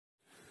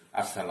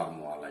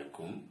Assalamu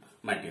alaikum,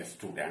 my dear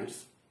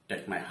students.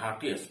 Take my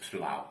heartiest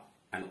love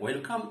and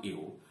welcome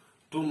you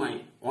to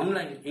my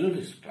online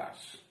English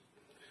class.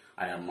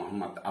 I am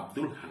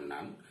Md.Abdul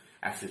Hannan,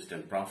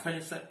 Assistant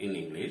Professor in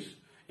English,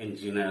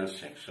 Engineer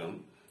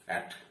Section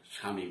at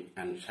Shamim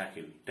and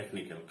Shakil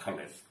Technical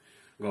College,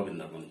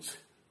 Govindagunj,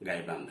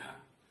 Gaibandha.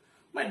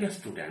 My dear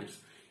students,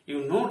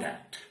 you know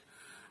that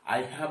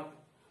I have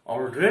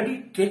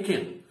already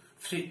taken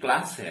 3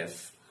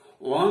 classes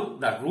on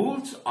the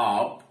rules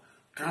of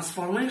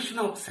transformation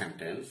of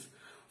sentence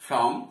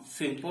from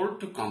simple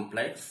to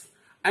complex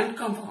and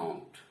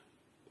compound.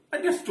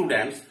 My dear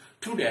students,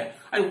 today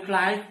I would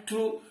like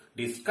to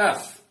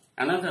discuss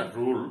another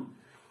rule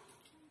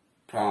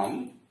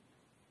from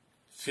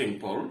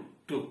simple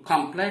to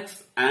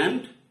complex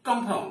and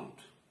compound.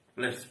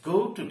 Let's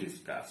go to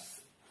discuss.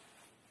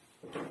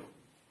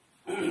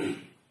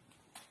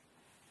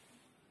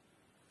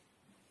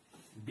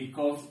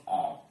 Because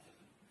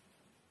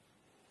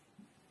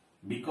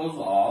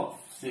of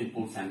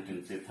simple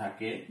sentence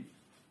থাকে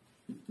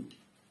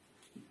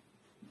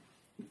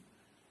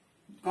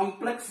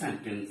complex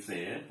sentence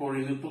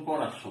পরিণত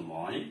করার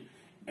সময়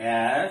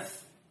as,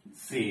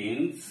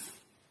 since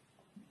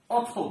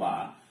অথবা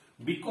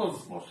because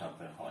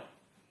বসাতে হয়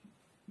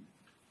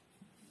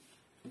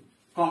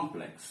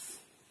complex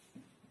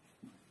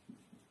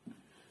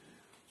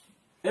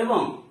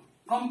এবং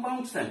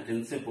compound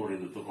sentence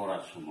পরিণত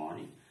করার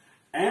সময়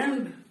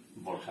and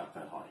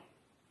বসাতে হয়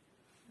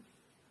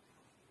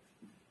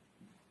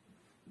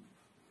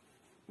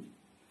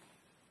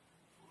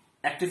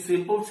একটি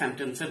সিম্পল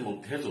সেন্টেন্সের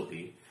মধ্যে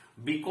যদি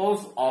বিকজ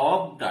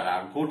অফ দ্বারা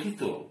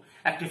গঠিত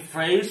একটি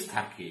ফ্রেজ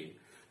থাকে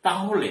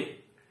তাহলে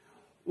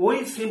ওই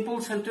সিম্পল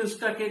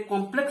সেন্টেন্সটাকে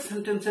কমপ্লেক্স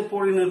সেন্টেন্সে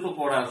পরিণত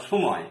করার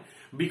সময়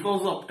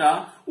বিকজ অফটা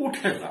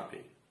উঠে যাবে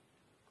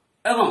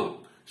এবং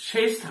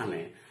সেই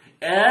স্থানে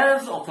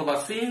অ্যাজ অথবা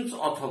সিন্স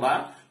অথবা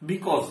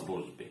বিকজ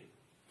বসবে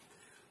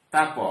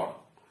তারপর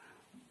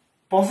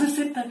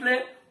পজিটিভ থাকলে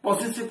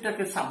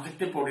পজিটিভটাকে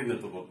সাবজেক্টে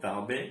পরিণত করতে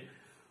হবে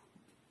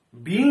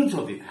বিং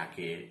যদি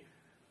থাকে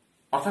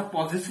অর্থাৎ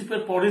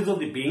পজিটিভের পরে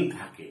যদি বিং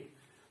থাকে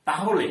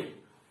তাহলে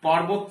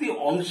পরবর্তী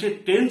অংশের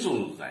টেন্স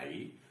অনুযায়ী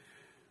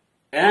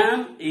am,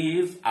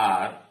 is,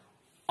 are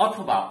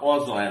অথবা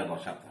was, were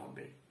বসাতে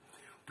হবে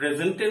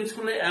প্রেজেন্ট টেন্স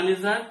হলে am,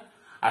 is, are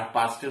R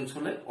past tense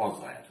হলে was,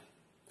 were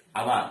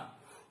আবার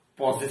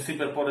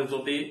পজিটিভের পরে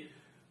যদি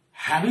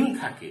হ্যাভিং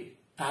থাকে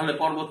তাহলে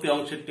পরবর্তী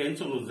অংশের টেন্স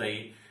অনুযায়ী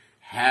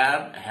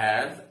have,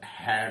 has,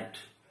 had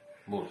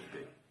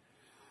বসবে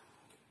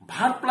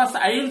ভার্ব প্লাস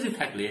আইএনজি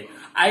থাকলে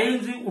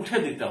আইএনজি উঠে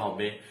দিতে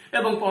হবে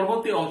এবং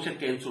পরবর্তী অংশের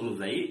টেন্স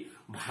অনুযায়ী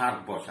ভার্ব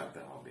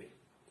বসাতে হবে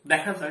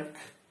দেখা যাক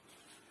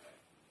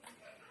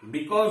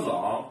because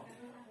of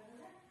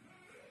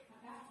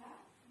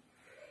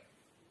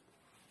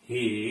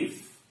his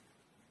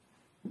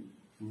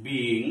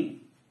being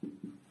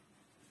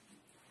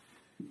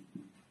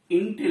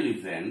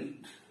intelligent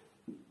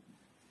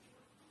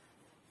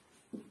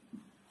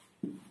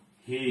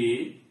he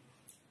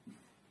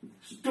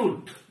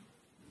stood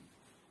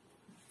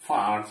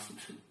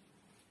first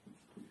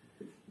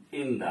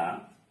in the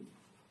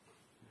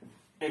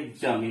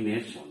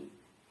examination.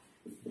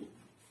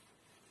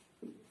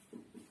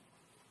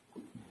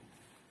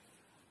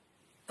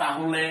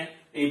 তাহলে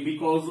এই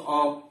বিকজ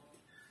অফ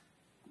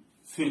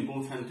সিম্পল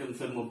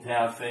সেন্টেন্সের মধ্যে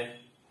আছে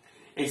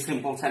এই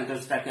সিম্পল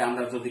সেন্টেন্সটাকে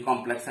আমরা যদি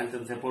কমপ্লেক্স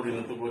সেন্টেন্সে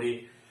পরিণত করি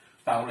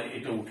তাহলে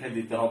এটা উঠে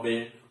দিতে হবে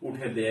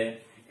উঠে দিয়ে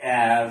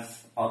অ্যাজ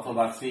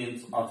অথবা সিন্স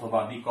অথবা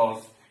বিকজ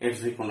এর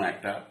যে কোনো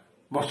একটা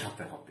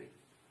বসাতে হবে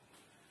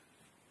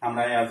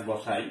আমরা অ্যাজ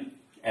বসাই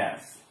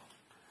অ্যাজ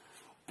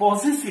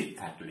পজিটিভ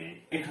থাকলে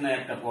এখানে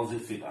একটা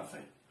পজিটিভ আছে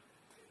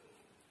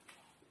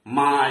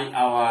my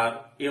our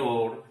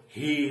your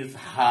his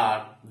her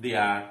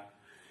দেয়ার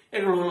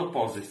এগুলো হলো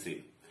পজিটিভ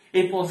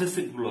এই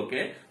পজিটিভ গুলোকে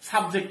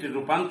সাবজেক্টে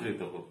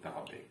রূপান্তরিত করতে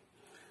হবে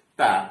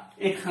তা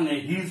এখানে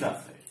হিজ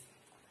আছে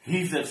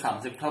হিজ এর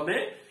সাবজেক্ট হবে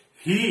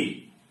হি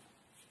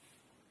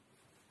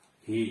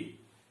হি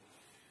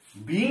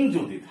বিং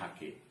যদি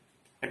থাকে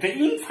এটা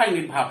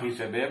ইনফাইনিট ভার্ব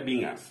হিসেবে বিং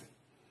আছে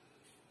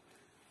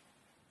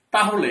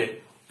তাহলে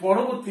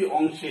পরবর্তী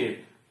অংশের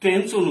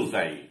টেন্স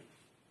অনুযায়ী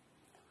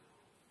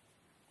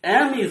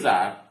am, is,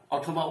 are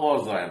অথবা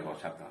was, were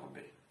বসাতে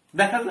হবে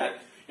দেখা যাক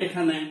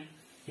এখানে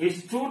he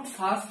stood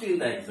first in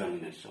the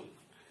examination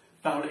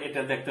তাহলে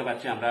এটা দেখতে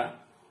পাচ্ছি আমরা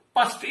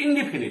past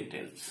indefinite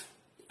tense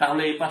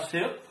তাহলে এই পাশে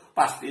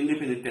past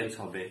indefinite tense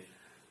হবে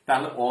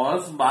তাহলে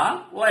was বা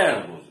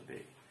were বসবে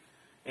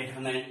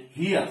এখানে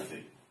he আছে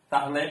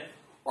তাহলে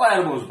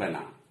were বসবে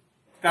না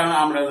কারণ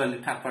আমরা জানি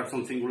থার্ড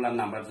পারসন সিঙ্গুলার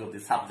নাম্বার যদি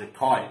সাবজেক্ট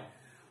হয়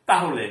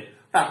তাহলে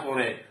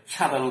তারপরে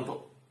সাধারণত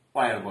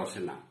ওয়ার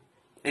বসে না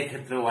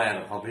এক্ষেত্রে ওয়ার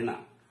হবে না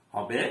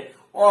হবে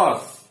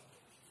was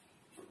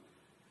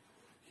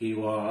he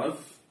was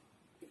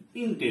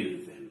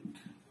intelligent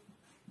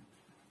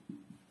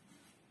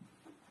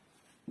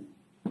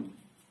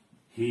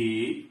he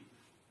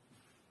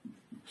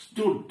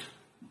stood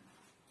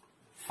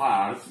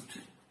first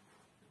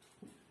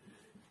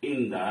in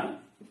the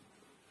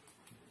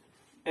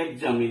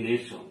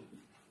examination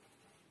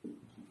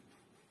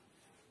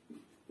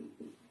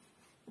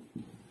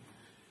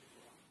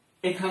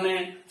এখানে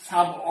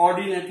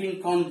সাবঅর্ডিনেটিং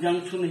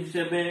কনজাংশন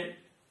হিসেবে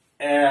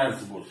অ্যাজ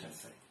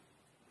বসেছে।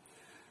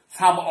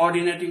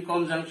 সাবঅর্ডিনেটিং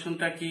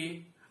কনজাংশনটা কি?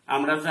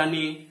 আমরা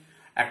জানি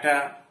একটা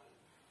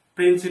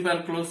প্রিন্সিপাল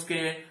ক্লোজকে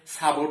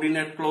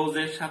সাবঅর্ডিনেট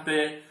ক্লোজের সাথে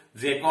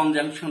যে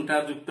কনজাংশনটা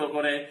যুক্ত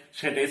করে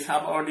সেটাই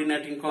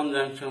সাবঅর্ডিনেটিং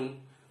কনজাংশন।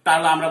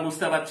 তাহলে আমরা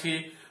বুঝতে পারছি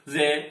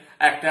যে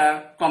একটা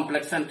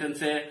কমপ্লেক্স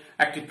সেন্টেন্সে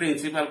একটি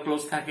প্রিন্সিপাল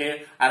ক্লোজ থাকে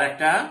আর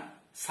একটা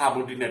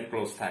সাবঅর্ডিনেট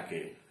ক্লোজ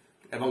থাকে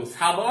এবং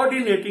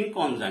সাবঅর্ডিনেটিং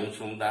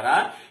কনজাংশন দ্বারা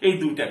এই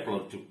দুইটা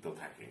ক্লোজ যুক্ত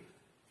থাকে।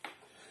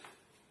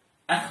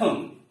 এখন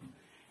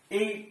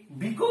এই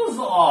বিকজ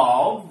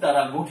অফ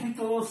দ্বারা গঠিত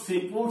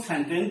সিম্পল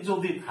সেন্টেন্স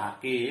যদি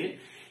থাকে,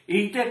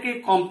 এইটাকে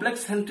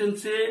কমপ্লেক্স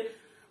সেন্টেন্সে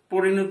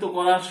পরিণত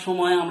করার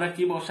সময় আমরা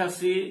কি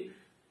বসাচ্ছি?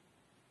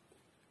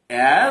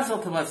 অ্যাজ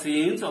অথবা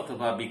সিন্স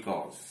অথবা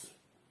বিকজ।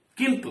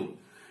 কিন্তু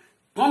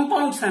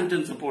কম্পাউন্ড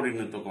সেন্টেন্সে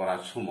পরিণত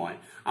করার সময়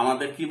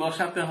আমাদের কি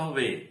বসাতে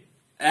হবে?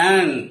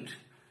 অ্যান্ড।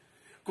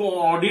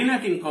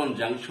 কোঅর্ডিনেটিং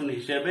কনজাংশন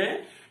হিসেবে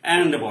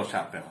অ্যান্ড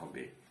বসাতে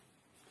হবে।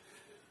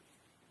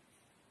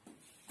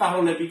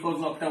 তাহলে বিকজ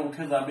অফটা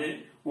উঠে যাবে,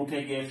 উঠে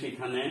গিয়ে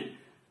সেখানে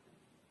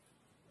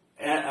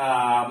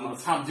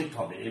সাবজেক্ট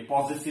হবে। এই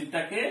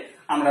পজিটিভটাকে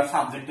আমরা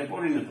সাবজেক্টে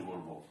পরিণত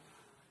করব।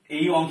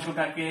 এই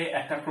অংশটাকে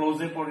একটা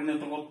ক্লোজে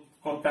পরিণত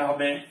করতে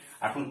হবে।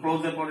 এখন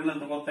ক্লোজে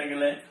পরিণত করতে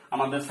গেলে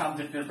আমাদের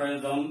সাবজেক্টের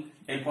প্রয়োজন।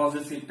 এই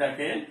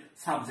পজিটিভটাকে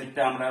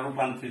সাবজেক্টে আমরা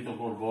রূপান্তরিত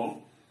করব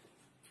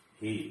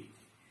হি।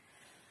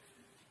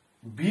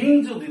 বিং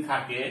যদি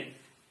থাকে,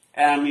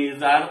 এম ইজ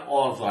আর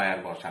অজয়ার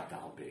বসাতে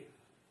হবে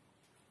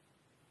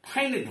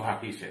ফাইনাইট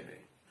ভার্ব হিসেবে।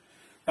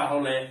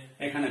 তাহলে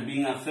এখানে বিং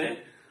আছে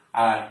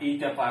আর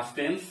এইটা পাস্ট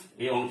টেন্স,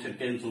 এই অংশের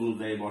টেন্স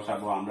অনুযায়ী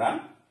বসাবো আমরা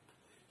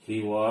হি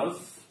ওয়াজ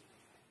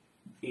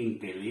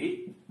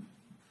ইন্টেলিজেন্ট।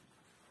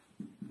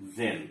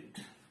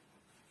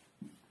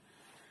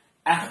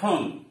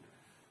 এখন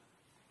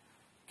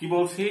কি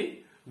বলছি?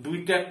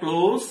 দুইটা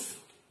ক্লোজ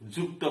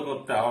যুক্ত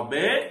করতে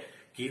হবে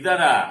কি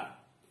দ্বারা?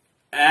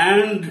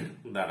 অ্যান্ড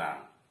দ্বারা।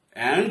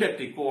 অ্যান্ড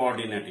একটি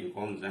কোঅর্ডিনেটিং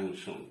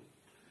কনজাংশন।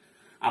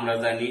 আমরা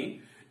জানি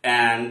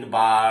অ্যান্ড,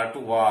 বাট,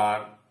 ওয়ার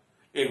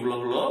এগুলো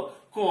হলো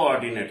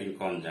কোঅর্ডিনেটিং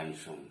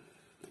কনজাংশন।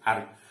 আর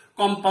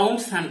কম্পাউন্ড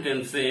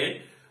সেন্টেন্সে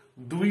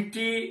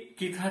দুইটি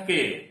কি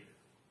থাকে?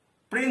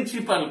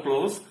 প্রিন্সিপাল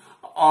ক্লোজ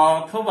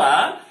অথবা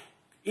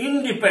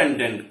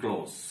ইন্ডিপেন্ডেন্ট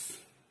ক্লোজ।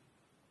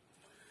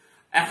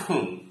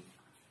 এখন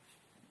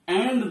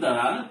অ্যান্ড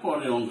দ্বারা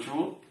পরের অংশ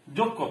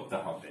যোগ করতে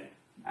হবে।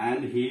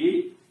 And he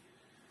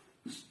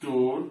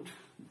stood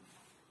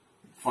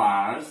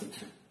first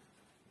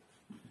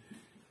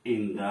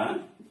in the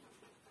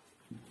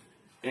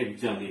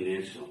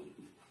examination.